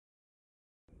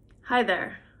Hi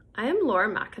there, I am Laura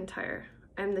McIntyre.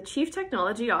 I'm the Chief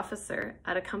Technology Officer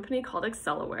at a company called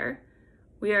Accelaware.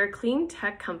 We are a clean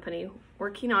tech company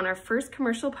working on our first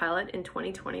commercial pilot in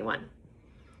 2021.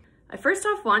 I first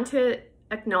off want to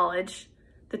acknowledge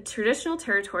the traditional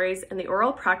territories and the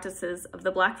oral practices of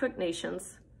the Blackfoot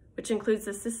Nations, which includes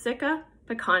the Siksika,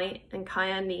 Piikani, and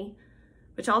Kainai,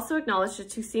 which also acknowledge the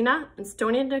Tsuut'ina and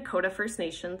Stoney and Dakota First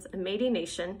Nations and Métis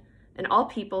Nation, and all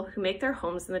people who make their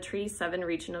homes in the Treaty 7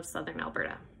 region of southern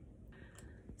Alberta.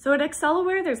 So at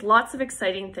Accelaware, there's lots of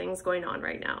exciting things going on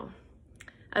right now.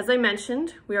 As I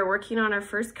mentioned, we are working on our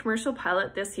first commercial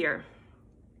pilot this year.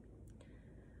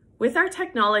 With our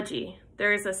technology,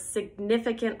 there is a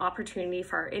significant opportunity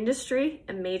for our industry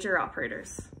and major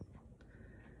operators.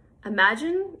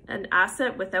 Imagine an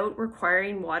asset without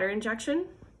requiring water injection.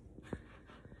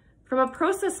 From a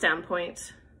process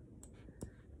standpoint,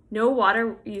 no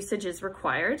water usage is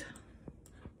required.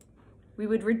 We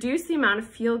would reduce the amount of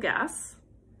fuel gas.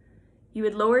 You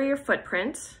would lower your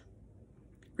footprint,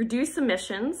 reduce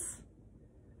emissions,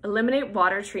 eliminate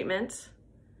water treatment,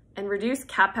 and reduce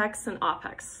CapEx and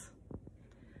OpEx.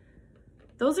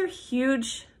 Those are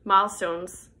huge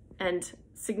milestones and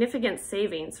significant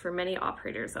savings for many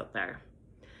operators out there.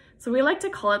 So we like to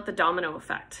call it the domino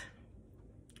effect.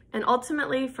 And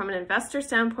ultimately, from an investor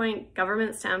standpoint,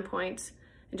 government standpoint,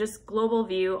 and just global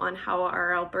view on how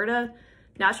our Alberta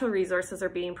natural resources are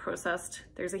being processed,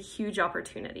 there's a huge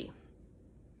opportunity.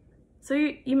 So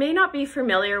you may not be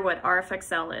familiar what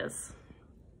RFXL is.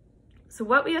 So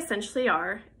what we essentially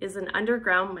are is an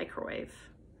underground microwave.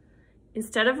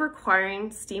 Instead of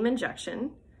requiring steam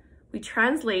injection, we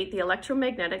translate the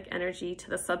electromagnetic energy to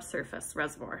the subsurface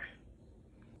reservoir.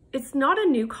 It's not a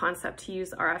new concept to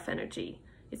use RF energy.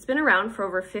 It's been around for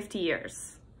over 50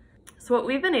 years. So what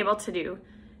we've been able to do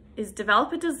is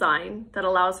develop a design that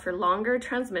allows for longer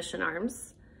transmission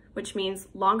arms, which means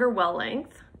longer well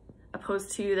length,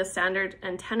 opposed to the standard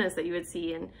antennas that you would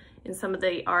see in some of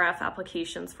the RF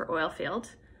applications for oil field.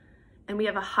 And we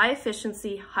have a high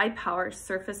efficiency, high power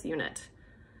surface unit,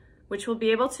 which will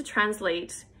be able to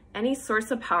translate any source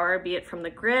of power, be it from the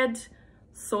grid,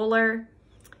 solar,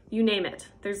 you name it.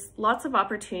 There's lots of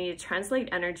opportunity to translate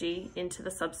energy into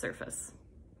the subsurface.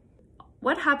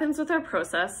 What happens with our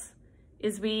process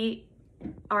is we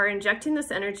are injecting this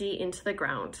energy into the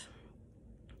ground.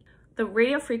 The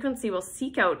radio frequency will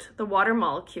seek out the water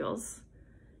molecules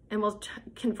and will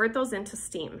convert those into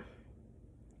steam.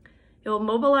 It will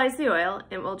mobilize the oil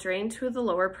and will drain to the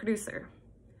lower producer.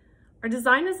 Our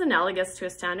design is analogous to a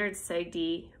standard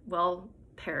SAGD well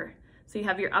pair. So you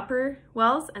have your upper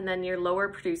wells and then your lower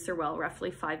producer well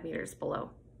roughly 5 meters below.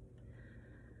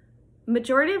 The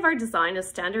majority of our design is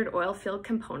standard oil field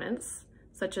components,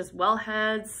 such as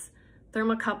wellheads,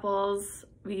 thermocouples.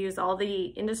 We use all the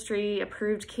industry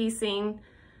approved casing.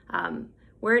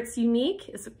 Where it's unique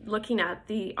is looking at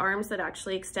the arms that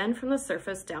actually extend from the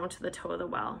surface down to the toe of the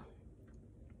well.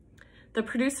 The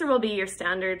producer will be your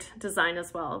standard design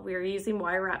as well. We are using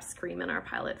wire wrap scream in our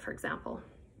pilot, for example.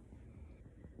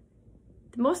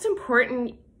 The most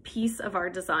important piece of our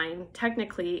design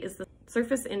technically is the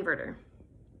surface inverter.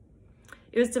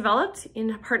 It was developed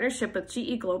in partnership with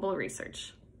GE Global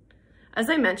Research. As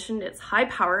I mentioned, it's high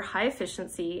power, high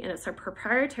efficiency, and it's our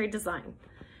proprietary design.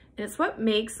 And it's what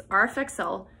makes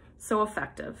RFXL so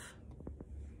effective.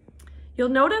 You'll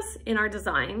notice in our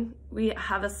design, we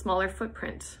have a smaller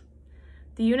footprint.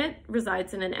 The unit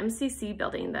resides in an MCC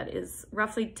building that is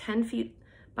roughly 10 feet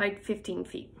by 15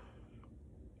 feet.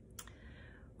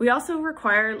 We also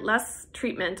require less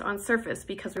treatment on surface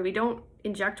because we don't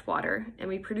inject water and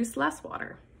we produce less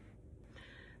water.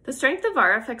 The strength of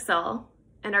RFXL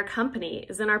and our company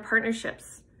is in our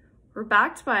partnerships. We're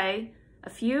backed by a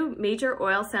few major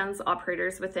oil sands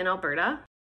operators within Alberta,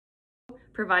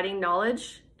 providing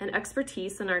knowledge and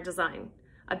expertise in our design.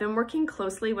 I've been working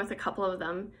closely with a couple of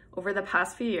them over the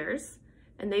past few years,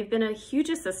 and they've been a huge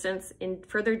assistance in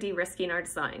further de-risking our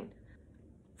design.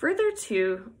 Further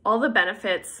to all the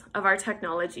benefits of our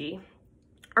technology,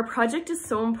 our project is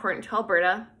so important to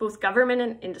Alberta, both government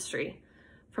and industry,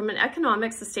 from an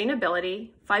economic sustainability,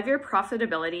 5-year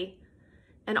profitability,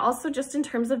 and also just in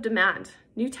terms of demand.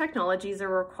 New technologies are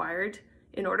required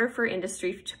in order for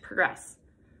industry to progress.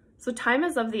 So time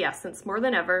is of the essence more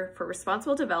than ever for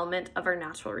responsible development of our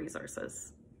natural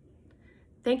resources.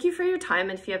 Thank you for your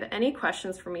time, and if you have any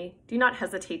questions for me, do not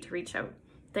hesitate to reach out.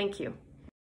 Thank you.